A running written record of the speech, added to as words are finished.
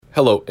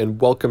Hello, and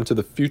welcome to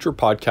the Future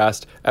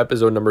Podcast,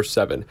 episode number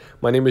 7.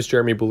 My name is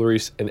Jeremy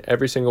Bulleris, and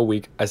every single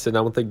week I sit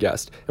down with a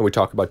guest and we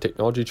talk about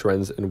technology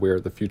trends and where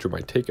the future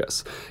might take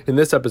us. In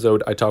this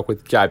episode, I talk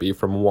with Gabby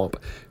from WOMP,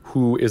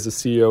 who is the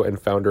CEO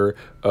and founder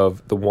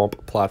of the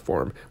WOMP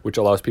platform, which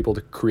allows people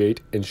to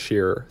create and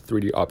share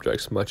 3D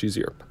objects much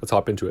easier. Let's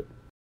hop into it.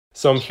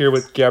 So I'm here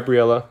with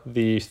Gabriela,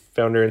 the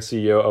founder and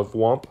CEO of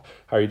WOMP.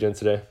 How are you doing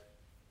today?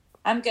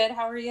 I'm good.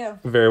 How are you?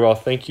 Very well.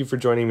 Thank you for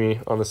joining me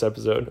on this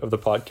episode of the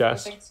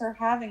podcast. Thanks for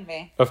having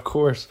me. Of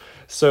course.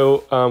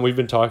 So we've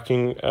been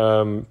talking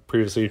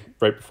previously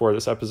right before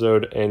this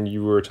episode, and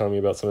you were telling me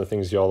about some of the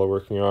things y'all are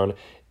working on,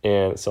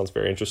 and it sounds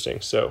very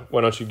interesting. So why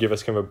don't you give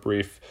us kind of a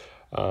brief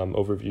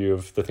overview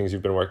of the things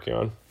you've been working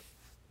on?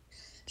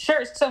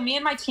 Sure. So me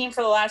and my team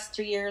for the last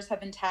 3 years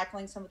have been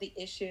tackling some of the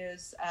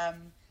issues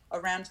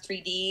around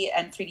 3D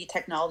and 3D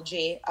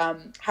technology,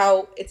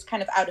 how it's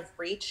kind of out of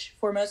reach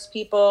for most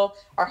people.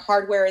 Our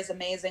hardware is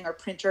amazing. Our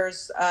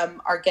printers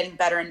are getting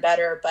better and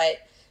better, but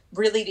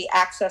really the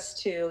access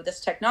to this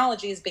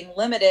technology is being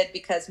limited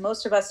because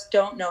most of us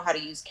don't know how to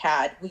use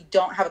CAD. We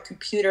don't have a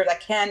computer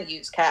that can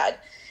use CAD.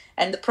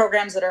 And the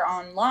programs that are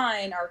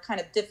online are kind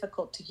of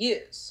difficult to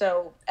use.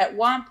 So at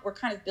WOMP, we're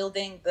kind of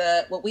building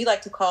what we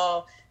like to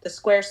call the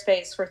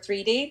Squarespace for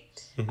 3D.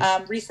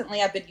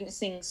 Recently, I've been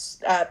using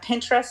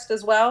Pinterest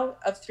as well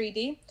of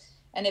 3D.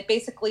 And it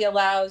basically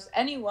allows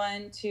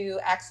anyone to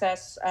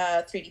access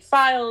 3D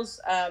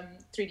files,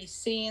 3D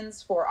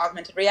scenes for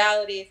augmented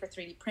reality, for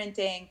 3D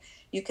printing.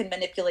 You can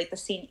manipulate the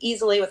scene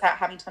easily without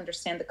having to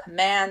understand the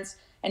commands.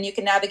 And you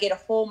can navigate a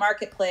whole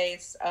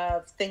marketplace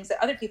of things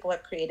that other people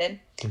have created.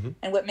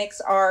 And what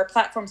makes our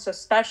platform so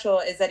special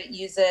is that it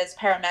uses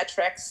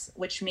parametrics,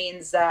 which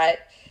means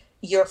that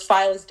your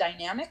file is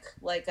dynamic,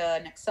 like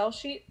an Excel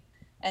sheet.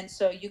 And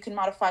so you can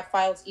modify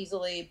files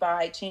easily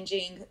by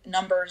changing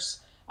numbers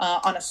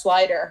on a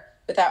slider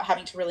without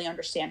having to really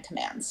understand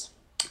commands.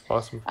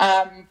 Awesome.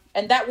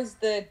 And that was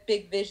the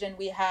big vision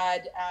we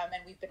had,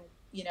 and we've been,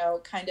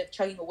 kind of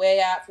chugging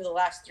away at for the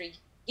last 3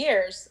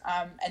 years.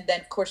 And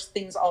then, of course,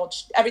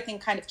 everything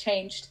kind of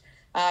changed,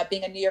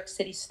 being a New York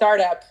City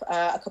startup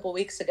a couple of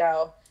weeks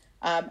ago,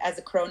 as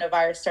the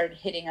coronavirus started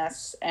hitting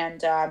us.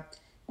 And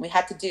we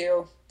had to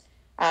do,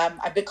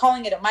 I've been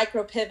calling it a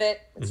micro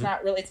pivot. It's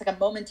not really, it's like a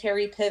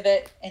momentary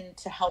pivot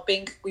into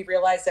helping. We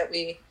realized that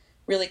we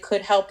really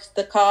could help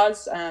the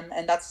cause.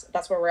 And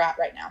that's where we're at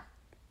right now.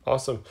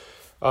 Awesome.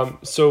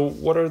 So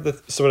what are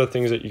some of the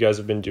things that you guys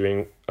have been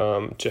doing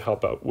to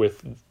help out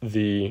with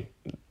the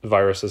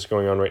virus that's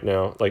going on right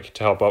now, like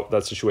to help out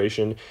that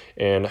situation,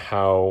 and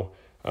how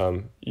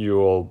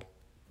you'll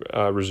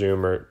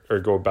resume or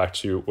go back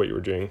to what you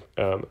were doing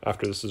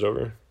after this is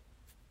over?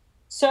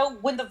 So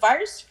when the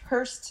virus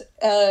first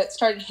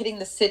started hitting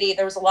the city,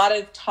 there was a lot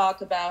of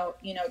talk about,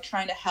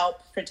 trying to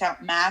help print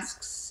out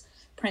masks,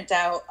 print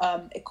out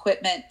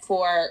equipment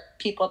for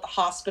people at the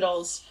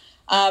hospitals.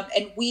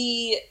 And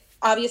we,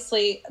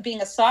 obviously,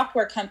 being a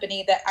software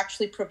company that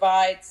actually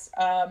provides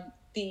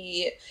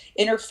the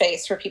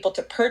interface for people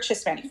to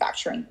purchase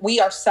manufacturing, we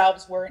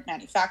ourselves weren't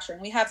manufacturing.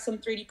 We have some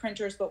 3D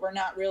printers, but we're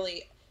not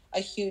really a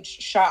huge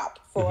shop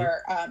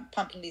for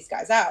pumping these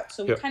guys out.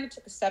 So we kind of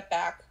took a step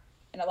back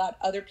and allowed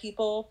other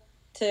people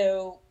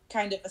to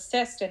kind of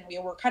assist. And we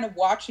were kind of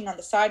watching on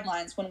the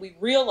sidelines when we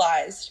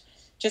realized,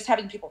 just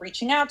having people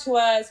reaching out to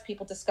us,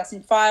 people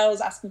discussing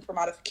files, asking for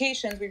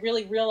modifications, we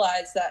really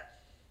realized that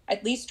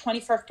at least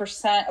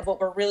 25% of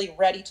what we're really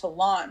ready to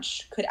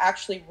launch could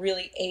actually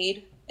really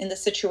aid in the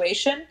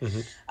situation.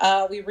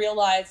 We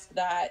realized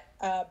that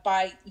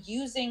by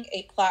using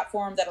a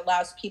platform that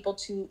allows people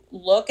to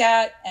look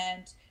at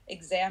and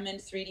examine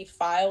 3D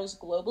files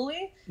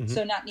globally,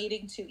 so not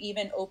needing to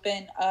even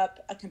open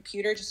up a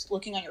computer, just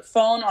looking on your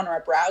phone, on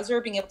our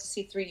browser, being able to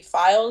see 3D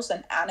files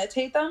and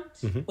annotate them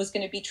was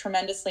going to be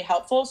tremendously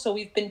helpful. So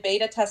we've been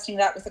beta testing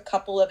that with a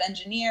couple of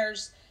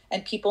engineers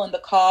and people in the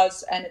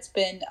cause, and it's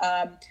been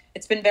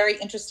very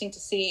interesting to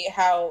see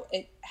how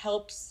it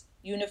helps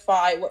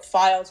unify what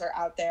files are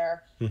out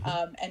there,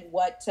 and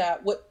what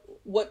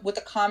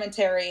the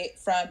commentary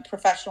from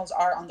professionals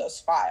are on those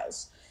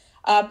files.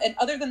 And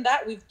other than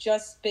that, we've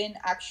just been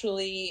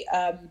actually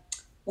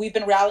we've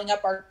been rallying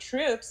up our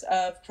troops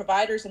of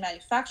providers and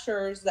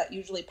manufacturers that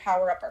usually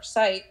power up our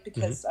site,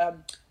 because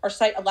our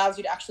site allows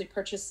you to actually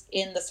purchase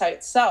in the site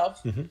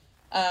itself.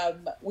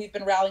 We've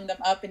been rallying them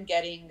up and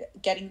getting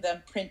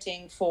them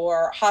printing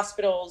for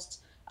hospitals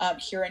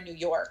here in New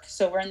York.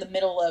 So we're in the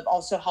middle of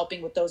also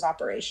helping with those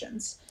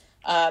operations.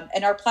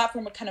 And our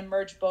platform would kind of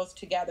merge both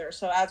together.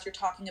 So as you're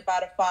talking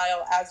about a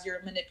file, as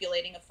you're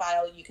manipulating a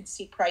file, you can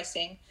see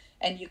pricing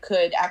and you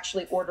could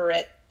actually order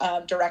it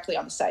directly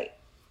on the site.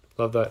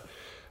 Love that.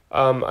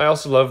 I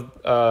also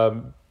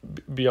love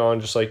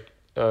beyond just like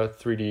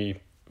 3D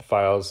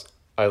files.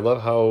 I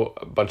love how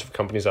a bunch of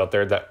companies out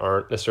there that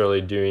aren't necessarily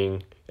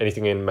doing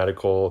anything in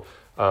medical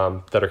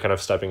that are kind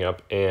of stepping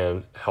up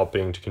and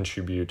helping to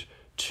contribute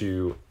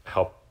to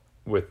help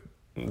with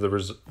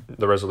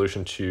the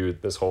resolution to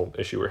this whole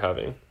issue we're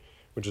having,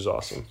 which is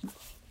awesome.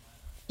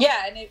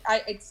 Yeah, and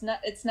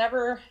it's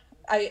never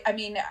I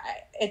mean,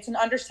 it's an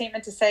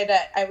understatement to say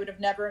that I would have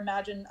never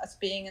imagined us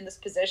being in this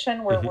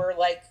position where we're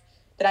like,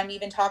 that I'm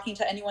even talking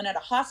to anyone at a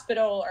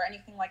hospital or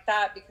anything like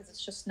that, because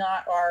it's just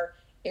not our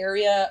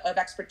area of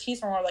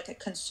expertise. We're more like a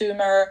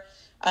consumer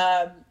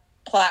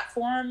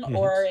platform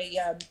or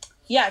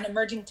an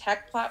emerging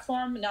tech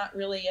platform, not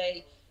really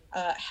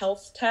a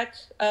health tech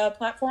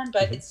platform,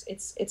 but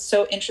it's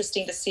so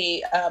interesting to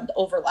see the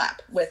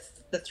overlap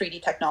with the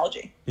 3D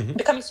technology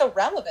becoming so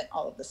relevant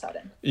all of a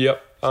sudden.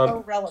 Yep.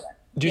 So relevant.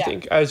 Do you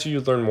think as you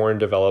learn more and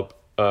develop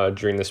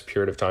during this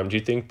period of time, do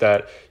you think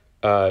that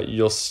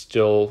you'll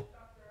still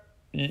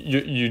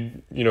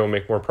you know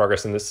make more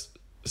progress in this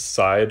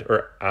side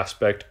or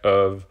aspect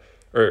of,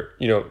 or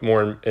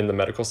more in the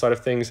medical side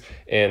of things,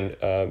 and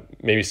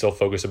maybe still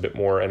focus a bit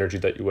more energy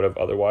that you would have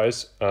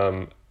otherwise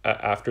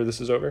after this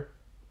is over?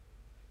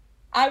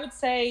 I would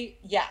say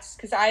yes,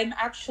 because I'm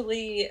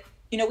actually,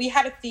 we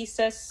had a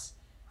thesis,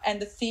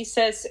 and the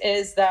thesis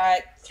is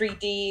that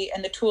 3D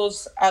and the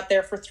tools out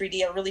there for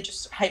 3D are really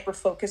just hyper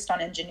focused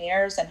on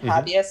engineers and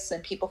hobbyists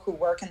and people who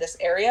work in this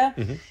area.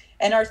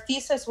 And our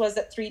thesis was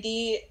that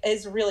 3D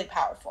is really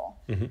powerful.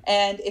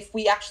 And if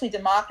we actually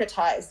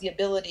democratize the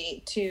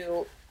ability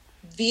to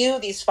view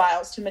these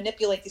files, to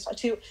manipulate these,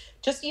 to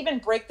just even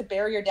break the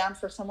barrier down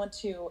for someone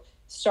to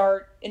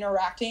start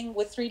interacting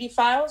with 3D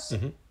files,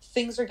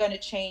 things are going to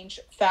change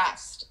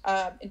fast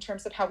in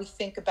terms of how we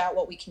think about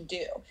what we can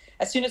do.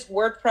 As soon as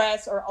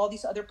WordPress or all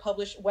these other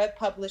web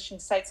publishing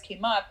sites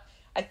came up,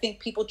 I think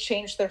people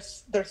changed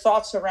their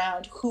thoughts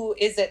around who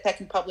is it that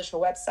can publish a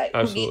website,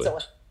 Absolutely. who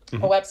needs a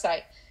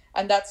website.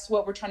 And that's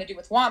what we're trying to do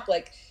with WOMP.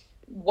 Like,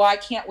 why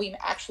can't we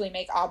actually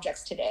make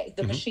objects today?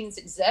 The machines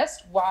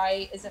exist.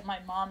 Why isn't my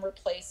mom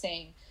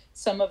replacing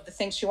some of the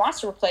things she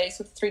wants to replace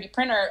with a 3D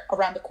printer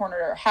around the corner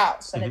of her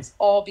house? And it's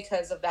all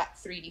because of that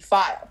 3D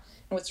file.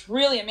 And what's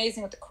really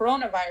amazing with the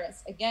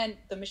coronavirus, again,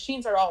 the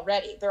machines are all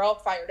ready. They're all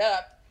fired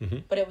up.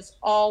 But it was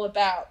all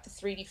about the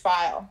 3D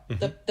file,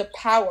 the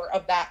power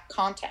of that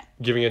content.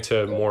 Giving it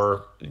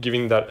to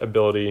giving that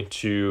ability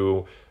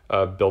to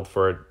build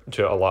for it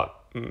to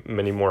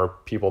many more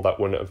people that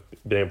wouldn't have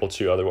been able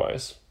to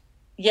otherwise.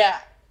 Yeah.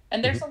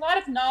 And there's a lot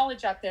of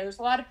knowledge out there. There's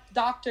a lot of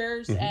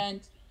doctors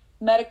and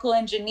medical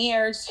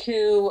engineers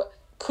who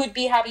could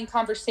be having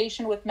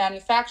conversation with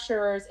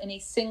manufacturers in a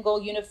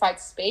single unified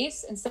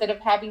space instead of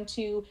having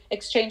to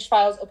exchange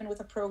files, open with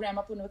a program,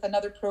 open with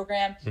another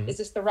program. Is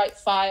this the right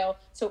file?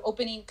 So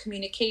opening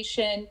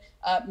communication,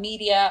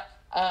 media,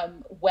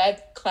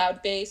 web,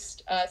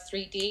 cloud-based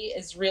 3D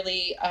is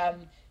really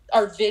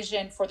our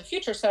vision for the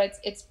future. So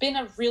it's been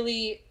a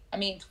really,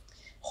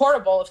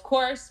 horrible, of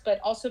course, but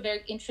also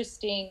very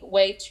interesting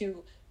way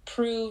to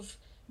prove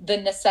the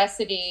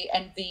necessity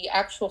and the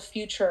actual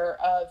future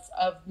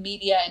of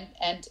media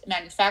and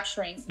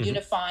manufacturing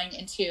unifying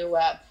into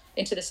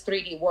this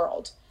 3D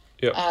world.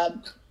 Yeah.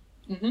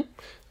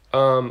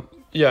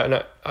 Yeah,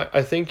 and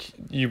I think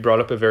you brought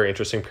up a very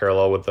interesting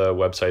parallel with the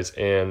websites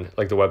and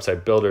like the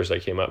website builders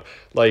that came up.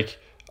 Like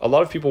a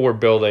lot of people were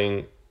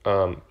building,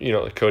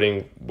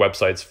 coding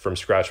websites from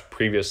scratch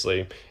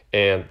previously,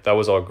 and that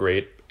was all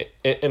great.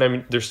 And I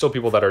mean, there's still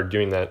people that are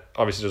doing that.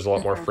 Obviously, there's a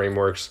lot more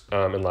frameworks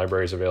and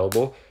libraries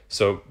available,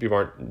 so people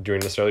aren't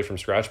doing necessarily from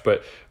scratch.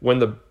 But when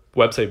the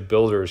website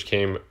builders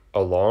came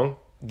along,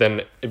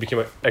 then it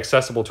became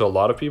accessible to a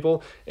lot of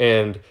people,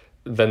 and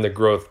then the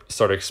growth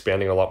started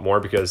expanding a lot more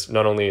because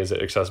not only is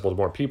it accessible to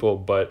more people,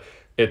 but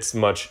it's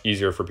much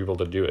easier for people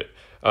to do it.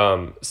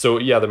 So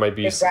yeah, there might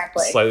be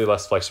slightly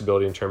less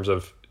flexibility in terms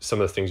of some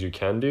of the things you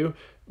can do,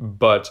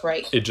 but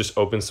it just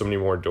opens so many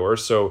more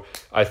doors. So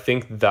I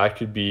think that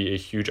could be a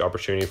huge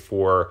opportunity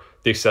for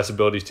the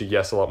accessibility to,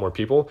 yes, a lot more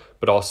people,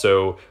 but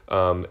also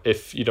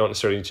if you don't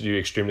necessarily need to do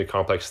extremely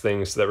complex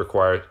things that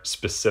require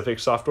specific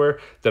software,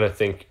 then I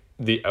think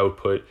the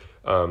output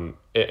and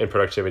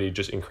productivity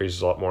just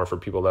increases a lot more for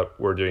people that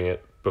were doing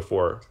it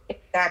before.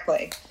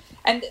 Exactly.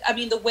 And I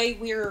mean, the way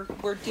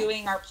we're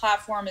doing our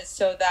platform is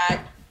so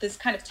that this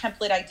kind of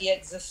template idea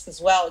exists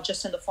as well,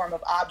 just in the form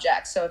of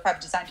objects. So if I've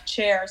designed a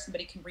chair,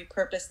 somebody can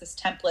repurpose this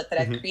template that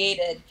I've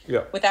created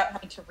without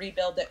having to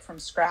rebuild it from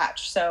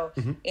scratch. So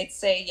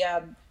it's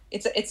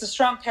a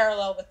strong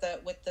parallel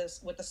with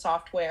the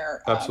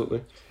software.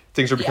 Absolutely.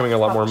 Things are becoming a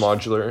lot more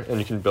modular, and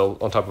you can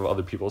build on top of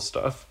other people's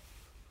stuff.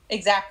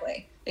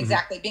 Exactly.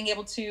 Being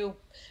able to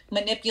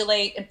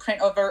manipulate and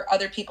print over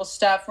other people's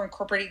stuff. We're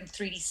incorporating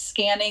 3D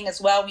scanning as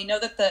well. We know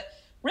that the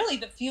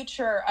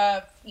future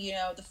of,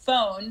 the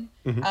phone,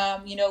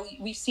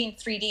 we've seen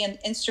 3D in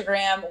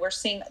Instagram. We're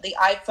seeing the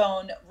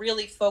iPhone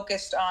really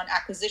focused on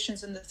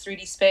acquisitions in the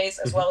 3D space,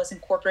 as well as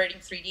incorporating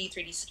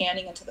 3D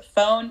scanning into the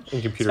phone,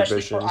 and computer especially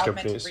vision for augmented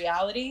companies.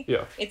 Reality.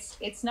 Yeah.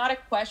 It's not a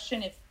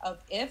question of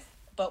if,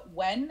 but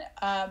when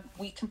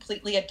we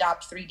completely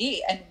adopt 3D.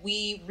 And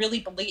we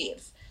really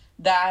believe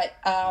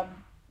that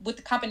with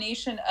the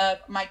combination of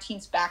my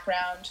team's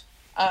background,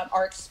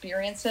 our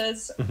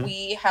experiences,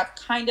 we have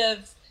kind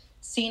of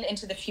seen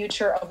into the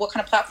future of what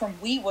kind of platform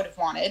we would have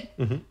wanted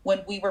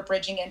when we were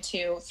bridging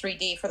into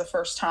 3D for the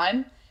first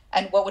time.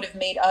 and what would have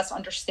made us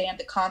understand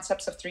the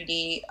concepts of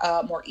 3D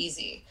more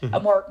easy,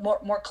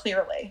 more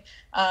clearly.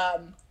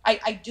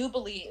 I do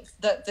believe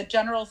that the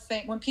general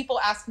thing, when people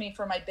ask me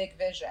for my big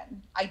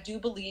vision, I do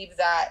believe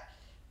that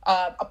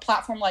a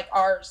platform like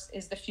ours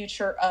is the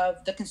future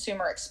of the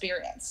consumer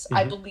experience.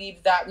 I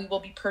believe that we will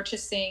be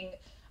purchasing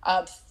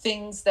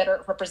things that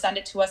are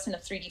represented to us in a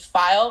 3D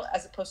file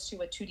as opposed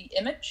to a 2D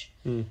image.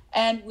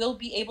 And we'll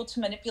be able to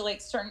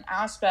manipulate certain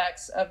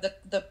aspects of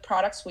the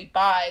products we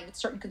buy with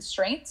certain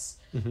constraints.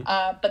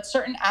 But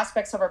certain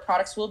aspects of our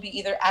products will be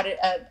either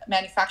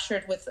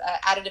manufactured with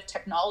additive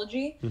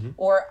technology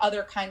or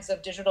other kinds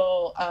of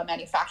digital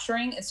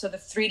manufacturing. And so the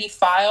 3D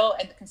file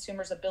and the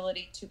consumer's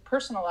ability to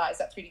personalize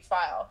that 3D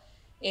file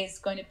is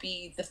going to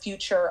be the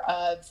future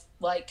of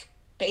like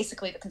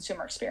basically the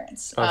consumer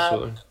experience.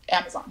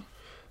 Amazon.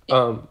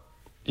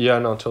 Yeah,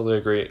 no, totally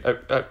agree.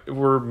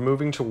 We're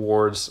moving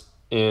towards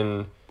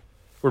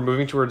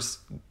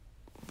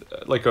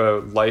like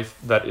a life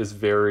that is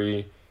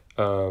very,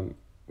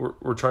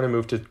 we're trying to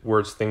move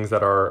towards things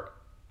that are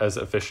as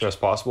efficient as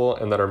possible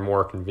and that are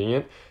more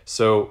convenient.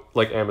 So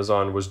like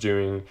Amazon was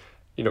doing,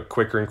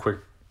 quicker and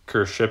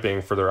quicker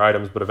shipping for their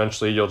items, but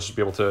eventually you'll just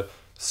be able to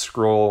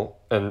scroll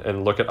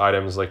and look at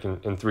items like in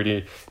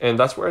 3D. And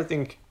that's where I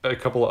think a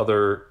couple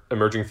other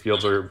emerging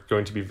fields are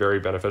going to be very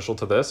beneficial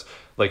to this,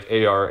 like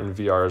AR and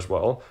VR as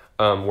well.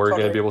 Where you're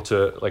going to be able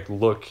to like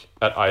look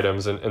at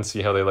items and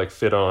see how they like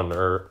fit on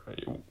or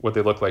what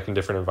they look like in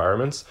different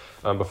environments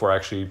before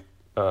actually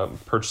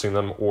purchasing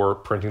them or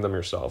printing them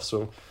yourself.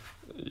 So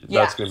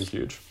that's going to be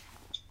huge.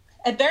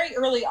 And very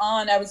early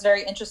on, I was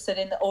very interested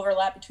in the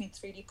overlap between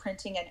 3D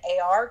printing and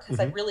AR because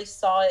I really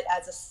saw it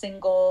as a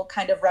single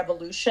kind of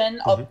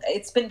revolution.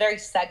 It's been very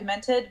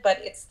segmented, but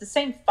it's the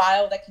same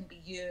file that can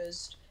be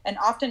used and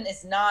often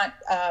is not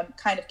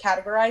kind of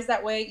categorized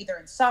that way, either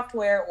in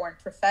software or in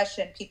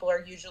profession. People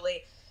are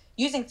usually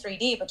using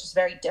 3D, but just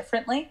very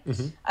differently.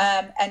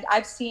 And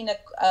I've seen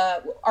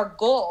our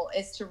goal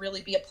is to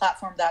really be a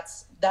platform that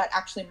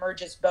actually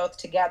merges both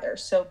together.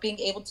 So being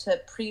able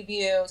to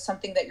preview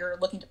something that you're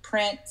looking to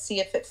print, see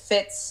if it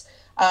fits,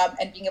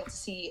 and being able to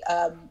see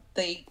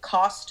the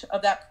cost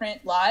of that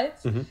print live,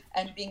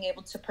 and being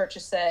able to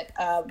purchase it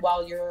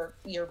while you're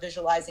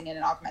visualizing it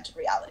in augmented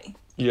reality.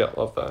 Yeah,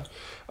 love that.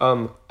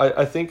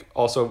 I think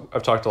also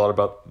I've talked a lot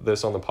about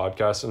this on the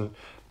podcast, and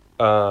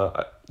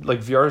like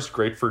VR is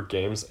great for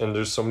games, and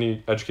there's so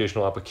many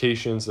educational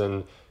applications,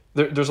 and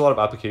there's a lot of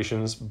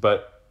applications,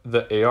 but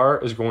the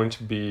AR is going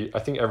to be, I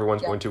think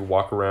everyone's going to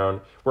walk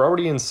around. We're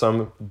already in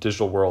some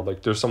digital world,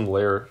 like there's some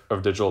layer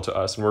of digital to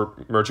us, and we're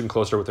merging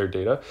closer with their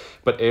data.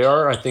 But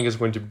AR, I think, is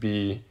going to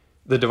be,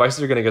 the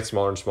devices are going to get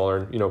smaller and smaller,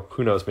 and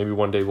who knows, maybe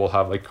one day we'll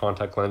have like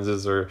contact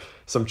lenses or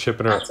some chip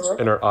in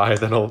our eye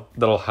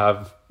that'll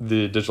have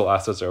the digital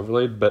assets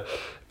overlaid. But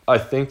I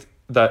think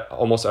that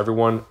almost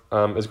everyone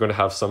is going to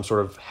have some sort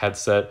of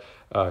headset,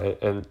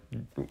 and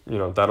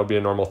that'll be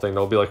a normal thing.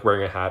 They'll be like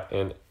wearing a hat,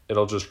 and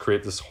it'll just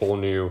create this whole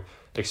new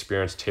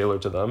experience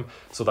tailored to them.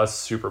 So that's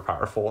super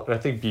powerful. And I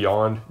think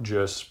beyond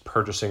just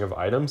purchasing of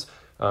items,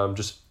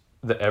 just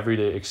the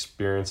everyday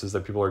experiences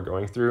that people are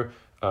going through,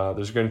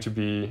 there's going to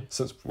be,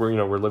 since we're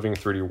living in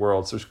 3D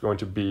worlds, there's going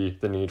to be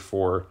the need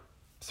for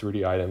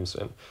 3D items,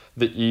 and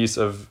the ease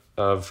of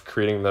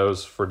creating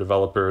those for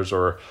developers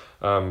or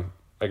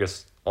I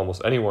guess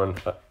almost anyone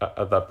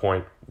at that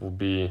point will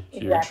be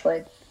huge.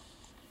 Exactly.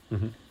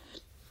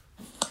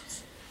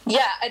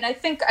 Yeah, and I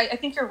think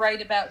you're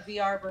right about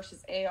VR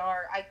versus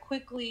AR. I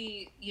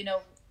quickly,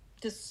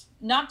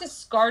 not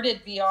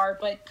discarded VR,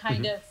 but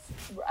kind of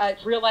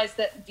realized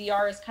that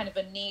VR is kind of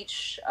a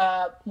niche,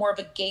 more of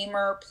a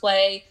gamer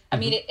play. I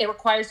mean, it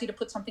requires you to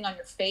put something on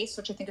your face,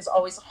 which I think is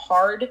always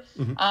hard.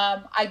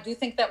 I do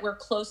think that we're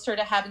closer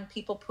to having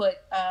people put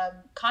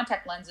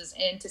contact lenses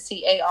in to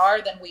see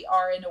AR than we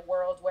are in a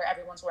world where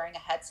everyone's wearing a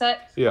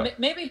headset. Yeah.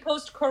 Maybe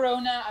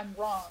post-corona, I'm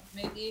wrong.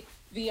 Maybe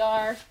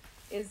VR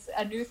is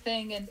a new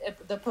thing in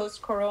the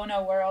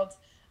post-corona world.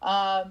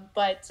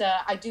 But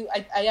I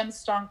am a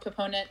strong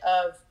proponent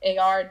of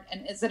AR,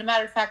 and as a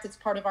matter of fact, it's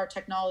part of our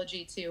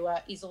technology to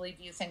easily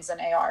view things in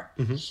AR.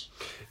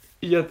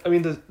 Yeah, I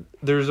mean,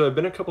 there's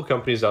been a couple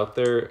companies out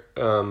there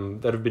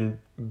that have been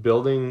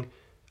building,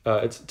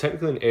 it's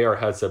technically an AR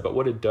headset, but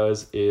what it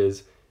does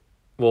is,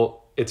 well,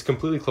 it's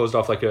completely closed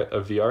off like a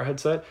VR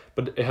headset,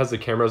 but it has the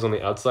cameras on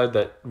the outside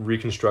that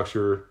reconstructs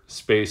your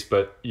space,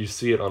 but you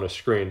see it on a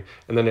screen,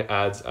 and then it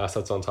adds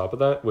assets on top of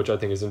that, which I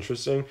think is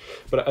interesting.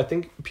 But I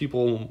think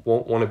people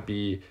won't want to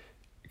be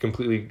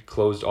completely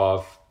closed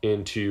off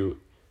into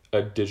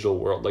a digital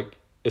world, like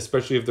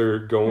especially if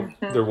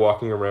they're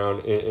walking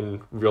around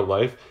in real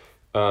life,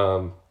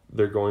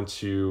 they're going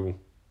to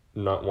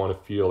not want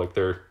to feel like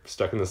they're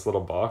stuck in this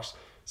little box.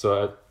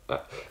 So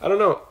I don't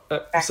know.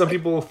 Some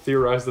people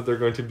theorize that they're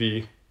going to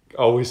be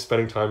always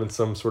spending time in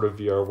some sort of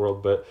VR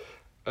world, but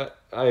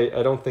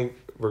I don't think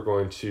we're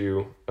going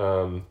to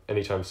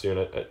anytime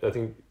soon. I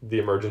think the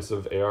emergence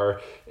of AR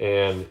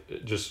and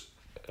just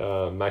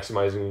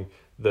maximizing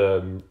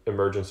the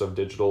emergence of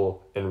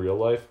digital in real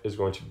life is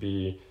going to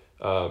be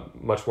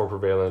much more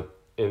prevalent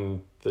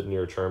in the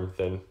near term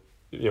than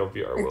VR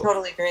will. I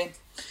totally agree.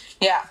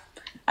 Yeah,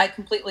 I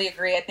completely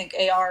agree. I think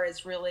AR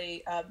is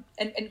really,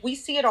 and we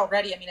see it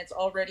already. I mean, it's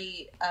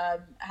already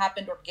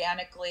happened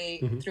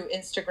organically through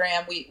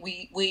Instagram.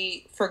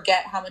 We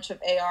forget how much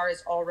of AR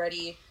is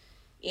already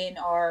in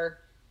our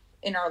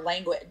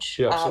language.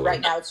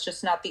 Right now. It's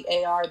just not the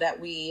AR that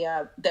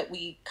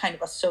we kind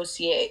of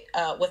associate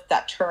with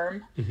that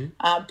term.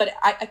 But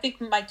I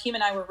think my team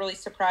and I were really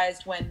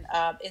surprised when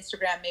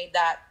Instagram made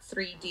that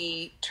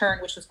 3D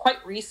turn, which was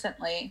quite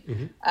recently.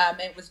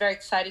 It was very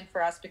exciting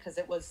for us because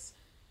it was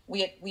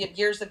we had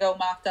years ago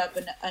mocked up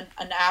an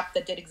app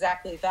that did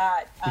exactly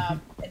that.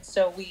 And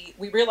so we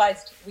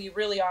realized we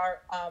really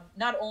are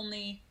not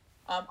only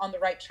on the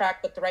right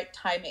track, but the right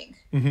timing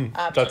to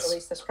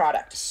release this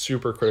product.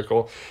 Super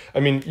critical. I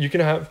mean, you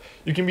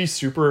can be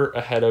super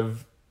ahead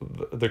of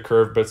the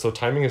curve, but so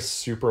timing is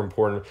super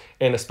important.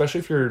 And especially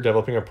if you're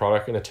developing a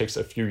product and it takes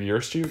a few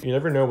years you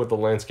never know what the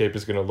landscape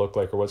is going to look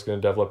like or what's going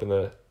to develop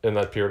in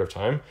that period of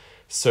time.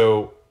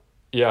 So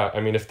yeah,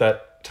 I mean, if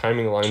that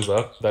timing lines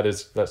up,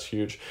 that's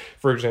huge.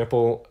 For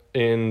example,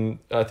 I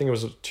think it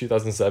was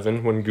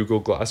 2007 when Google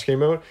Glass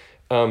came out,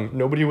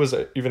 nobody was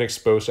even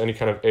exposed to any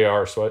kind of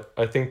AR. So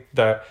I think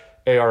that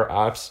AR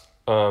apps,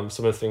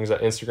 some of the things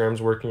that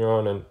Instagram's working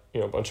on and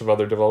a bunch of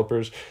other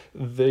developers,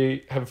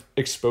 they have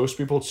exposed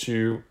people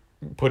to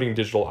putting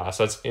digital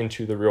assets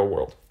into the real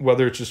world,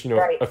 whether it's just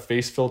a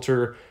face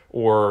filter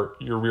or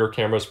your rear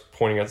camera's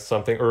pointing at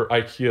something, or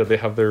IKEA, they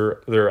have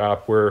their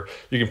app where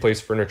you can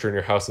place furniture in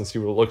your house and see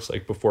what it looks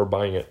like before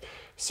buying it.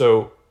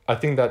 So I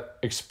think that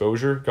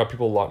exposure got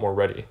people a lot more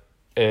ready.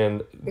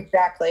 And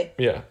exactly,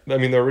 yeah, I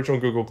mean, the original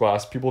Google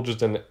Glass, people just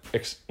didn't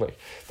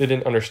they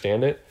didn't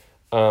understand it,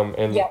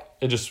 and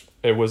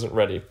it wasn't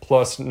ready.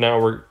 Plus now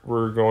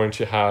we're going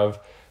to have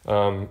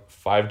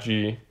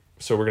 5G,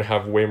 so we're going to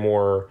have way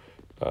more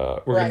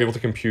we're going to be able to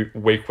compute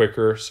way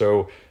quicker,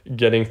 so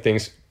getting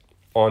things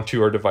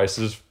onto our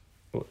devices,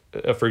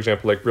 for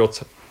example, like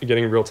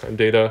getting real-time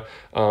data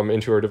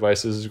into our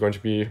devices is going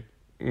to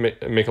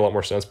make a lot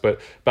more sense.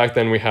 But back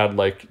then we had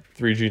like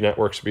 3G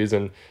network speeds,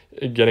 and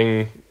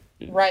getting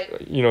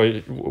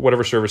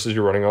whatever services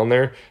you're running on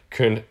there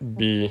couldn't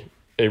be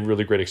a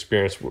really great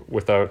experience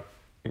without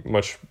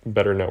much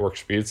better network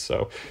speeds.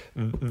 So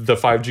the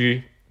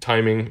 5G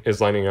timing is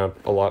lining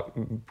up a lot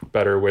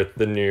better with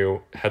the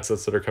new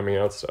headsets that are coming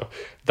out. So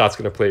that's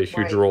going to play a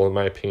huge role, in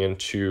my opinion,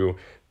 to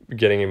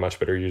getting a much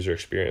better user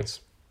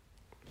experience.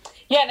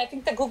 Yeah, and I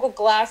think the Google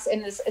Glass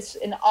in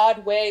an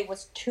odd way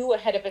was too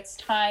ahead of its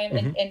time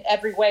in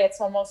every way.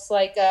 It's almost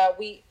like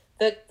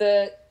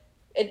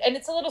and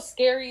it's a little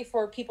scary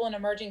for people in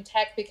emerging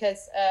tech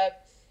because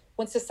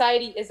when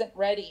society isn't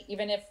ready,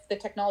 even if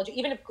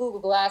Google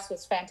Glass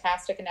was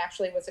fantastic and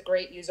actually was a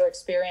great user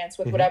experience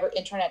with whatever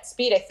internet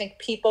speed, I think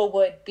people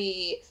would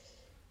be,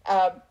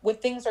 when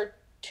things are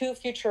too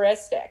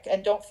futuristic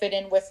and don't fit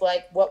in with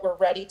like what we're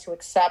ready to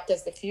accept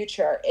as the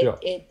future,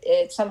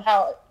 it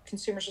somehow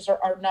consumers just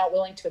are not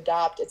willing to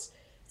adopt. It's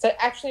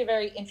actually a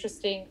very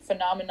interesting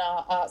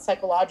phenomena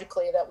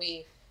psychologically that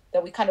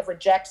we kind of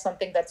reject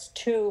something that's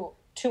too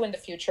in the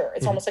future.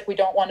 It's almost like we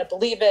don't want to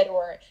believe it,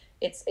 or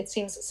it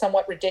seems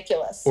somewhat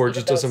ridiculous, or it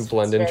just doesn't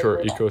blend into our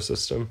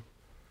ecosystem.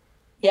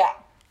 Yeah.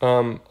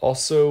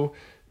 Also,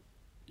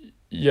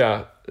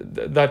 yeah,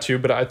 that too.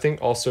 But I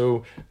think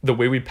also the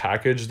way we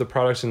package the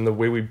products and the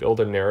way we build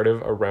a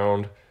narrative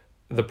around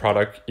the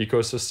product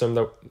ecosystem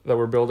that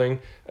we're building,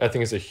 I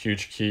think is a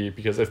huge key,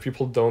 because if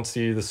people don't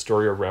see the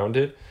story around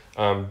it,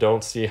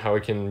 don't see how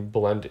it can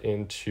blend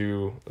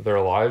into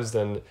their lives,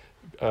 then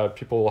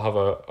people will have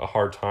a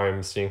hard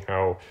time seeing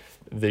how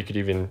they could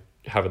even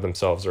have it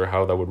themselves or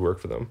how that would work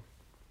for them.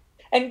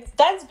 And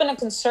that's been a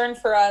concern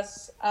for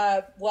us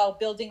while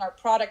building our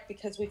product,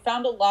 because we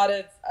found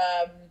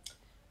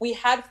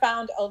had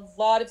found a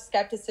lot of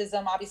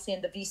skepticism, obviously,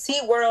 in the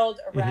VC world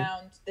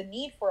around the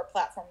need for a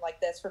platform like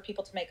this for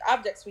people to make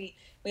objects. We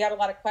had a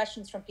lot of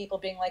questions from people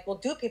being like, well,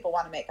 do people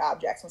want to make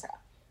objects? And I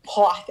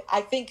was like,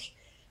 I think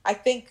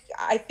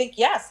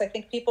yes. I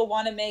think people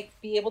want to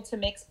be able to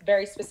make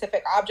very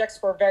specific objects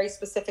for very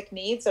specific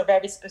needs or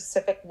very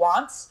specific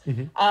wants.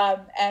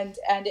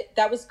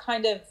 That was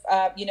kind of,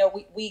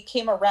 we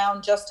came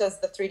around just as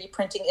the 3D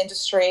printing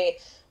industry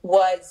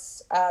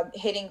was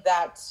hitting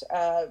that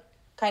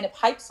kind of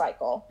hype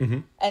cycle.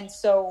 And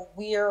so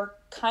we're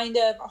kind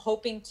of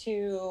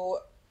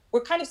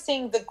we're kind of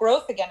seeing the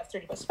growth again of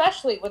 3D,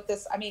 especially with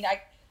this. I mean,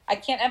 I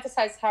can't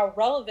emphasize how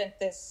relevant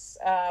this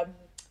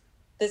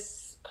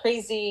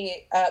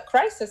crazy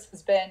crisis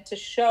has been to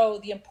show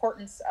the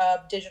importance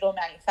of digital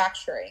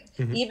manufacturing,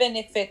 even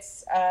if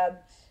it's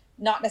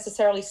not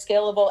necessarily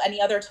scalable any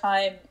other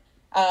time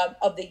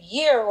of the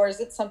year, or is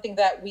it something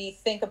that we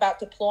think about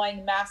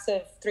deploying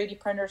massive 3D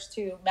printers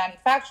to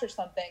manufacture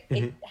something?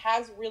 It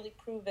has really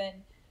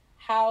proven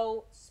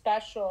how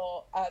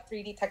special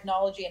 3D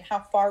technology and how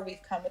far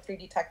we've come with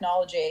 3D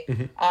technology.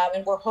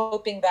 And we're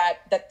hoping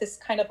that this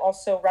kind of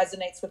also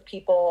resonates with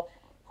people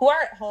who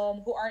are at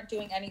home, who aren't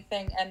doing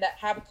anything, and that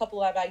have a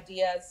couple of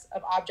ideas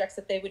of objects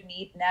that they would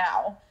need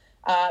now.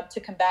 to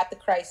combat the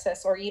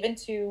crisis, or even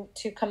to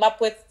come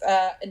up with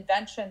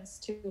inventions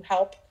to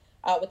help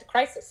with the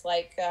crisis,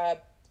 like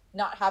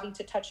not having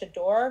to touch a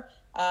door,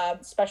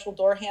 special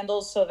door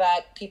handles so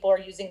that people are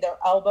using their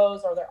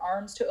elbows or their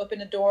arms to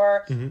open a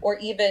door, or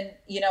even,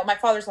 my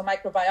father's a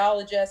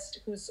microbiologist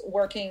who's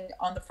working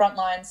on the front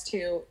lines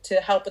to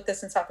help with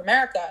this in South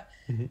America.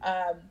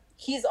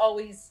 He's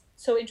always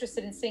so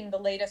interested in seeing the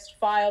latest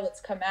file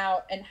that's come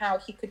out and how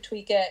he could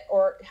tweak it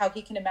or how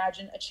he can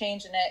imagine a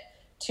change in it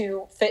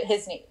to fit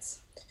his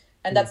needs.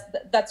 And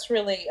that's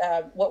really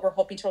what we're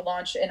hoping to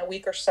launch in a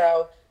week or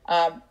so,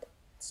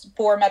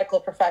 for medical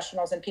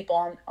professionals and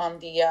people on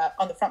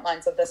the front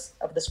lines of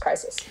this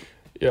crisis.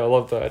 Yeah, I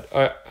love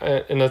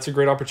that. And that's a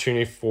great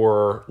opportunity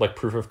for like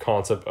proof of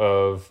concept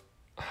of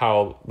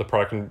how the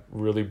product can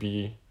really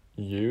be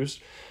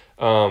used.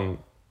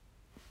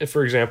 If,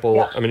 for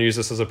example, I'm going to use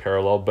this as a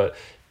parallel, but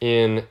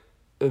in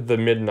the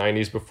mid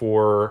 90s,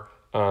 before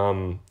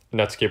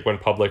Netscape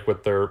went public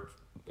with the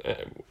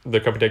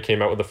company that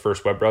came out with the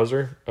first web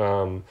browser,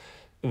 a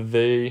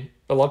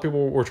lot of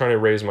people were trying to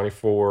raise money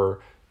for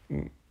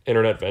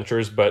internet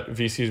ventures, but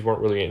VCs weren't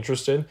really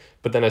interested.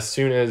 But then as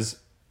soon as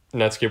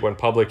Netscape went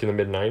public in the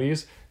mid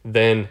 90s,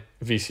 then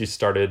VCs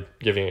started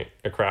giving it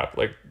a crap.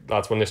 Like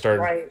that's when they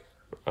started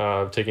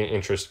taking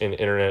interest in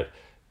internet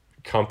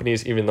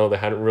companies, even though they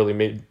hadn't really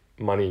made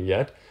money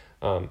yet.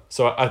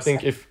 So I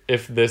think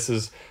if this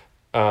is,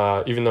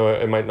 even though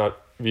it might not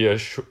be a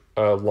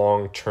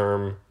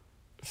long-term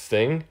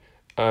thing,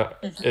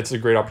 it's a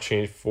great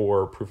opportunity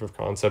for proof of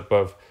concept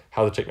of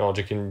how the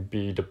technology can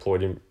be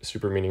deployed in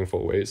super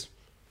meaningful ways.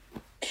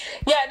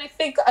 Yeah, and I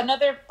think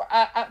another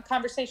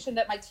conversation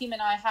that my team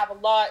and I have a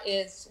lot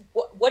is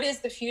what is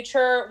the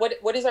future?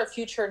 What is our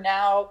future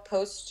now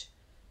post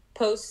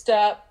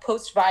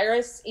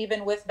virus,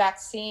 even with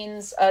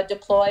vaccines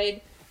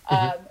deployed?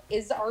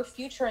 Is our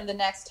future in the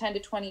next 10 to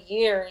 20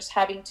 years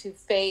having to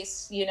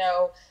face,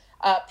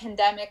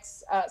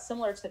 pandemics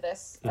similar to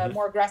this,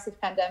 more aggressive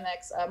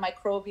pandemics,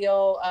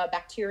 microbial,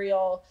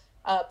 bacterial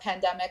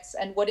pandemics,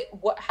 and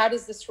how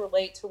does this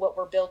relate to what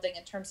we're building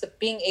in terms of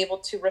being able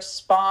to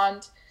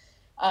respond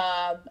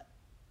ad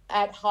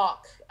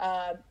hoc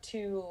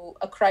to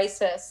a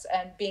crisis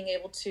and being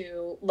able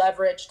to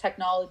leverage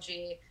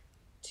technology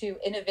to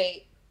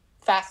innovate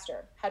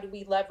faster? How do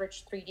we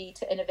leverage 3D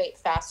to innovate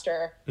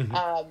faster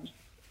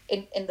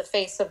in the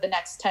face of the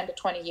next 10 to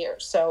 20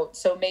 years? So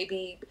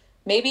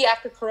maybe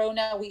after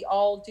Corona, we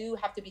all do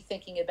have to be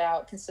thinking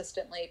about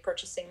consistently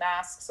purchasing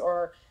masks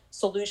or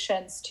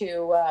solutions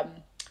to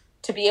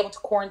be able to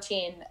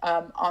quarantine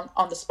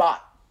on the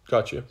spot.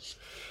 Got you.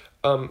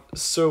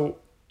 So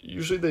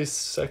usually the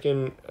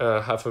second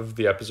half of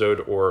the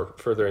episode or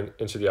further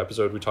into the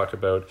episode, we talk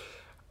about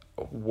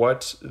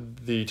what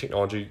the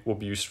technology will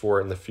be used for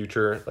in the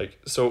future. Like,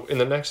 so in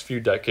the next few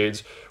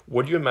decades,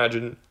 what do you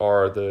imagine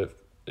are the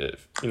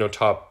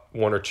top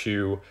one or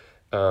two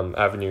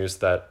avenues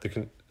that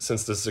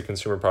since this is a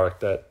consumer product,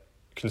 that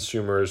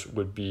consumers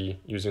would be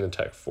using the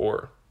tech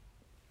for?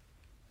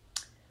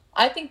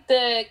 I think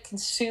the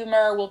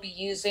consumer will be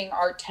using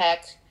our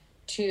tech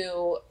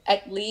to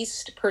at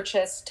least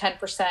purchase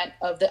 10%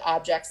 of the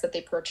objects that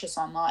they purchase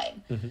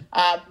online.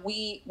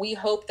 We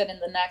hope that in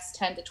the next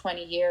 10 to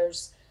 20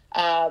 years,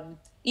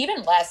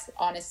 even less,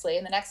 honestly,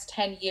 in the next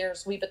 10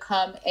 years, we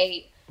become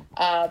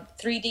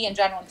 3D in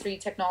general, and 3D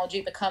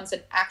technology becomes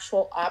an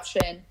actual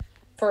option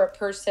for a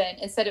person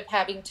instead of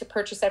having to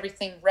purchase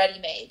everything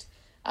ready-made.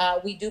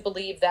 We do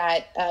believe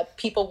that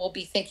people will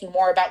be thinking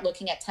more about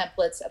looking at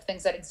templates of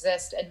things that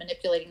exist and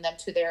manipulating them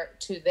to their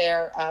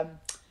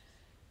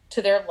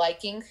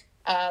liking.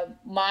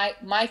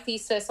 My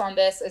thesis on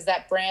this is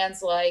that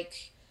brands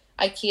like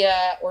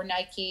IKEA or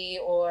Nike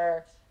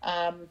or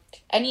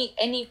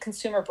any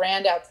consumer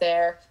brand out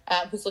there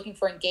who's looking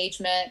for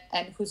engagement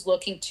and who's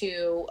looking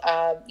to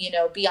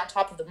be on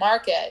top of the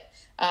market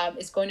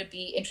is going to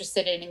be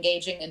interested in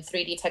engaging in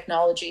 3D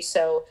technology.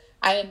 So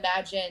I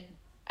imagine,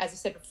 as I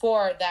said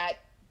before, that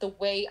the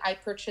way I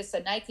purchase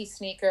a Nike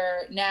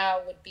sneaker now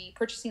would be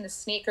purchasing the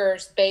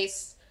sneakers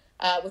base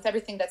with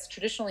everything that's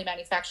traditionally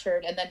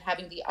manufactured and then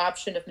having the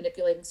option of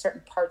manipulating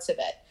certain parts of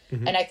it.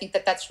 And I think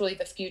that that's really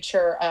the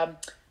future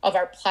of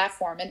our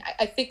platform. And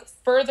I think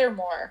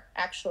furthermore,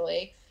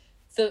 actually,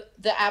 the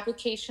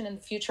application in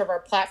the future of our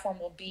platform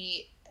will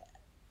be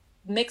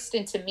mixed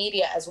into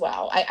media as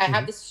well. I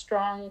have this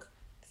strong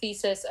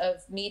thesis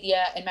of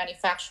media and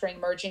manufacturing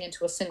merging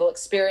into a single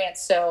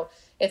experience. So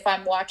if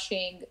I'm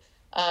watching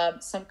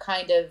some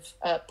kind of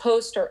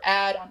post or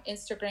ad on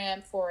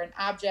Instagram for an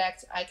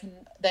object, I can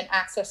then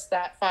access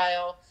that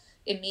file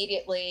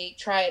immediately,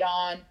 try it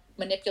on,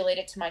 manipulate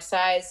it to my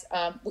size.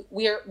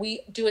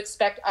 We do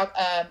expect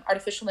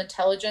artificial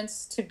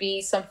intelligence to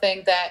be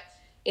something that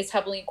is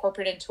heavily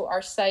incorporated into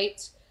our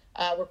site.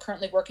 We're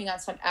currently working on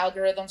some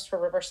algorithms for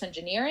reverse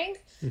engineering,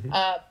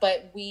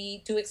 but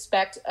we do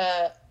expect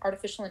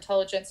artificial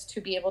intelligence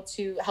to be able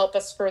to help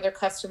us further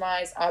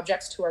customize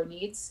objects to our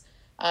needs.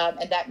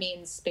 And that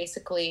means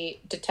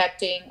basically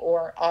detecting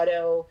or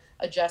auto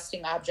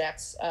adjusting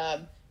objects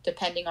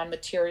depending on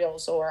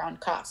materials or on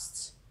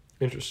costs.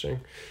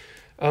 Interesting.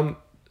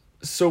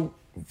 So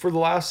for the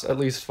last at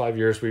least 5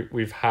 years,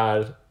 we've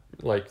had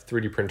like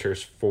 3D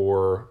printers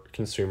for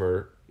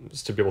consumers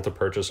to be able to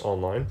purchase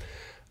online.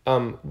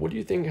 What do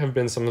you think have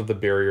been some of the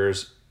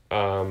barriers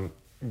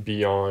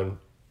beyond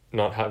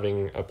not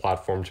having a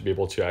platform to be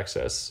able to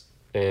access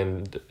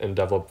and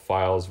develop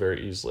files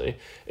very easily?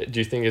 Do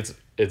you think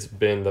it's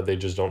been that they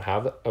just don't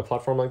have a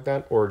platform like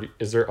that, or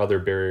is there other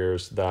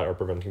barriers that are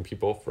preventing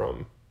people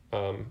from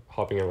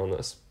hopping in on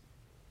this?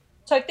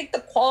 So I think the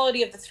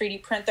quality of the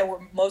 3D print that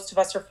most of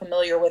us are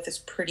familiar with is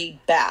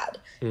pretty bad.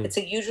 It's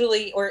a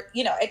usually, or,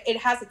 it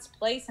has its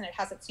place and it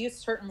has its use.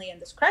 Certainly in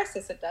this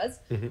crisis it does.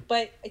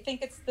 But I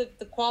think it's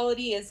the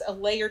quality is a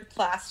layered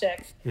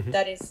plastic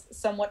that is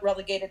somewhat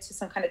relegated to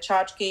some kind of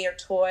tchotchke or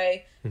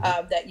toy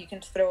that you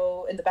can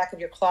throw in the back of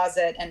your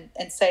closet and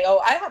say, oh,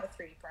 I have a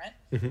 3D print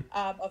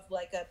of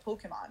like a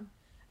Pokemon.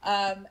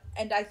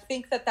 And I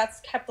think that's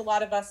kept a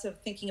lot of us of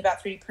thinking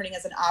about 3D printing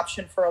as an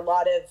option for a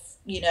lot of,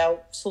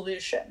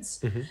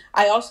 solutions.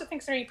 I also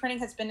think 3D printing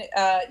has been,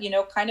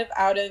 kind of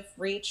out of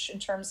reach in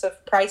terms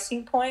of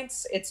pricing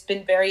points. It's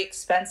been very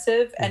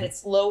expensive and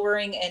it's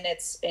lowering in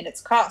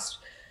its cost.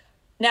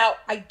 Now,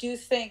 I do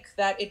think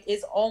that it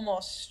is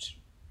almost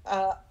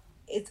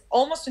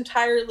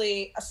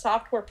entirely a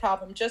software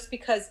problem, just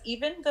because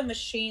even the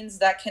machines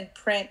that can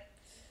print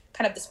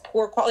kind of this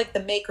poor quality, like the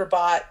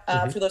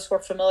MakerBot, for those who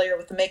are familiar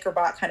with the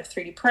MakerBot kind of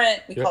 3D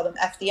print, we call them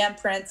FDM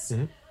prints.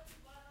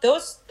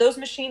 Those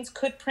machines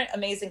could print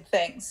amazing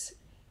things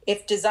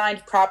if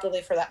designed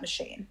properly for that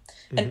machine.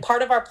 And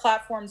part of our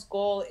platform's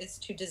goal is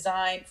to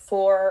design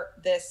for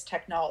this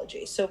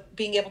technology. So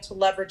being able to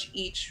leverage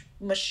each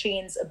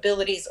machine's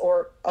abilities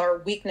or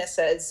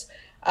weaknesses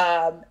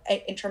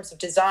in terms of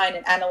design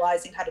and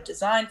analyzing how to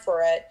design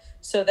for it,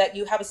 so that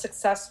you have a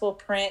successful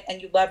print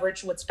and you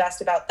leverage what's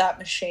best about that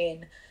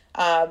machine.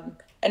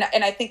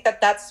 And I think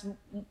that's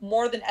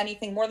more than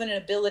anything, more than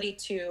an ability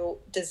to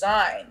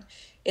design.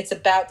 It's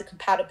about the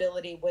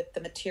compatibility with the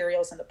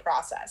materials and the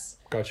process.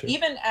 Gotcha.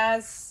 Even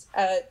as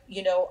a,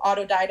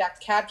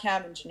 autodidact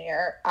CAD/CAM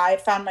engineer, I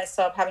found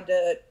myself having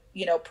to,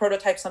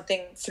 prototype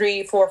something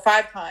 3, 4,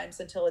 5 times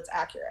until it's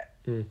accurate.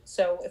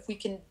 So if we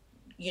can,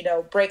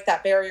 break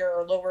that barrier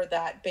or lower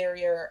that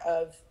barrier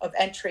of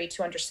entry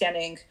to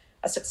understanding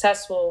a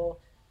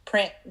successful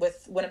print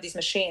with one of these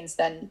machines,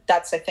 then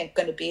that's, I think,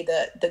 going to be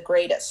the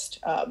greatest,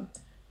 the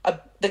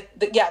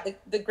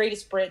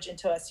greatest bridge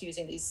into us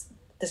using this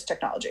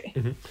technology.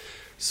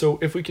 So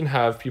if we can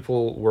have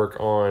people work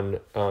on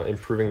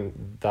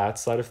improving that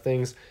side of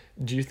things,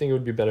 do you think it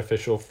would be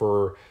beneficial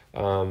for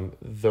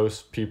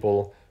those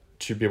people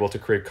to be able to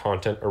create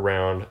content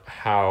around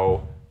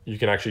how you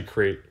can actually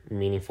create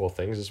meaningful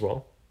things as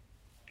well?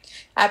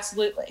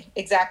 Absolutely.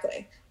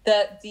 Exactly.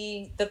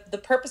 The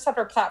purpose of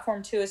our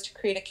platform too is to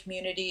create a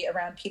community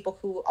around people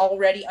who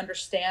already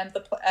understand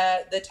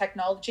the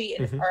technology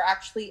and are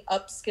actually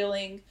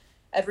upskilling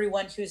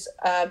everyone who's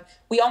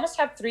we almost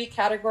have 3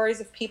 categories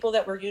of people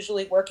that we're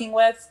usually working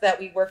with, that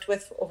we worked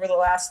with over the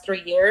last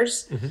 3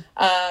 years.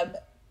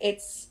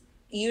 It's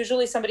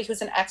usually somebody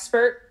who's an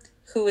expert,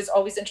 who is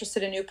always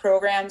interested in new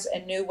programs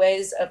and new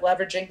ways of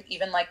leveraging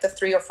even like the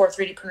 3 or 4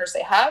 3D printers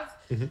they have.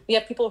 We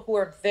have people who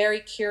are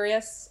very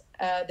curious.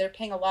 They're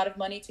paying a lot of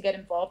money to get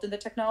involved in the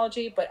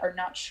technology, but are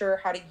not sure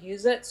how to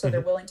use it. So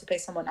they're willing to pay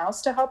someone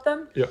else to help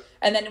them.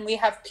 And then we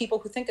have people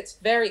who think it's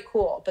very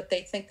cool, but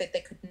they think that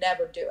they could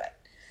never do it.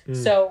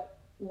 So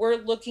we're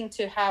looking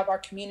to have our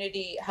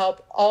community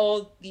help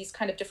all these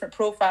kind of different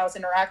profiles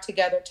interact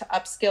together to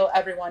upskill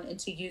everyone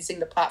into using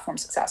the platform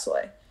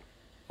successfully.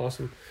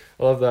 Awesome.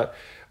 I love that.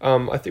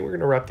 I think we're going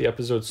to wrap up the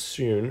episode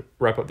soon.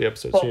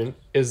 Soon.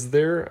 Is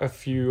there a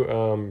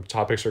few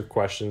topics or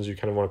questions you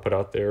kind of want to put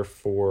out there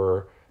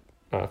for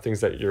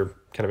things that you're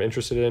kind of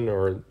interested in,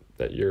 or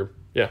that you're,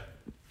 let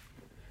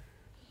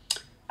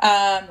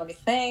me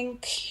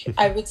think.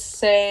 I would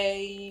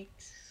say,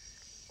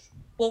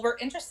 well, we're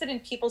interested in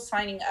people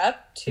signing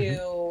up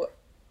to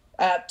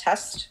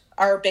test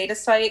our beta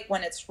site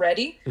when it's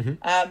ready.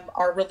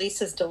 Our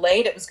release is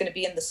delayed. It was going to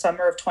be in the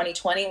summer of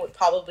 2020. Would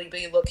probably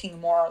be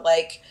looking more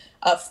like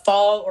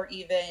fall, or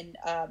even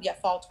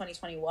fall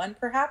 2021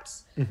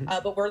 perhaps.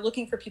 But we're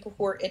looking for people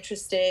who are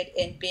interested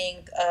in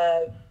being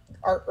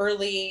our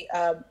early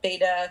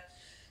beta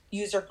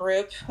user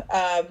group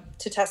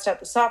to test out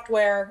the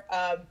software,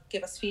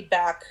 give us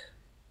feedback.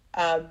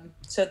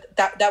 So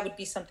that would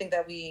be something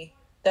that we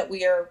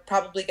are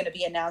probably going to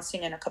be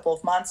announcing in a couple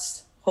of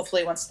months,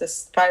 hopefully once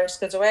this virus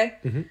goes away.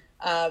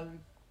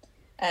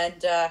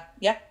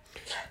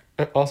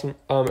 Awesome.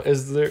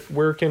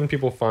 Where can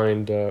people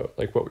find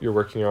like what you're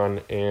working on,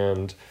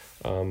 and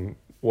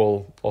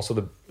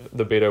also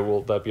the beta,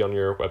 will that be on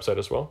your website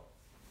as well?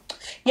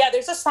 Yeah,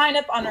 there's a sign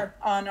up on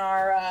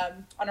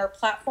our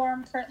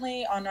platform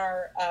currently.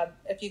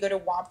 If you go to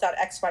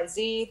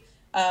womp.xyz,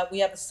 we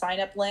have a sign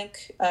up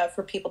link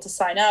for people to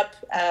sign up,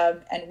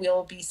 and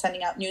we'll be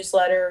sending out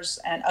newsletters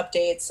and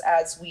updates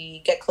as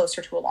we get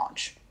closer to a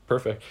launch.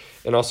 Perfect.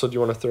 And also, do you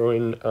want to throw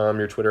in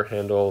your Twitter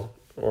handle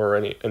or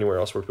anywhere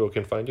else where people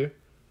can find you?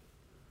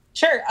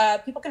 Sure.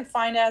 People can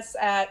find us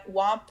at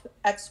WOMP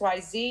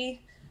XYZ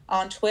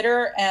on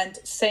Twitter, and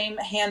same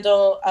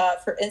handle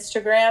for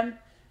Instagram.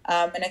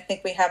 And I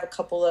think we have a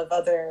couple of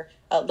other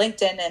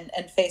LinkedIn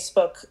and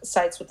Facebook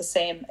sites with the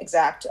same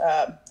exact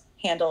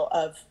handle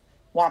of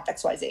WOMP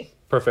XYZ.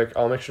 Perfect.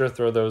 I'll make sure to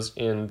throw those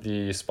in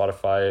the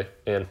Spotify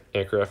and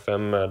Anchor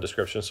FM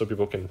description so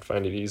people can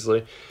find it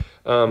easily.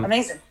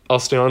 Amazing. I'll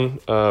stay on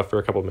for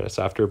a couple of minutes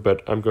after,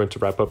 but I'm going to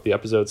wrap up the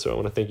episode, so I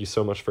want to thank you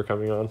so much for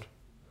coming on.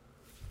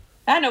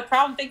 Yeah, no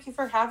problem. Thank you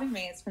for having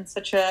me. It's been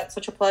such a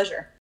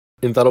pleasure.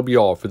 And that'll be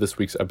all for this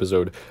week's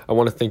episode. I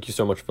want to thank you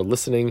so much for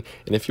listening.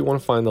 And if you want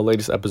to find the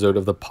latest episode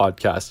of the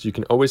podcast, you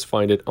can always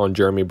find it on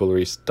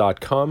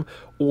jeremybulleris.com.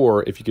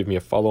 Or if you give me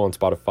a follow on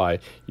Spotify,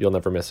 you'll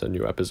never miss a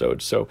new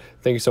episode. So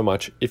thank you so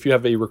much. If you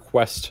have a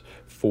request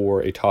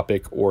for a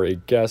topic or a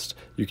guest,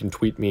 you can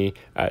tweet me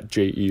at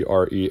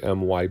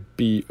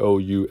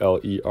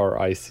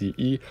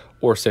JeremyBoulerice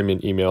or send me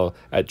an email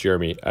at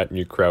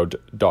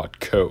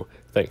jeremy@newcrowd.co.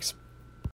 Thanks.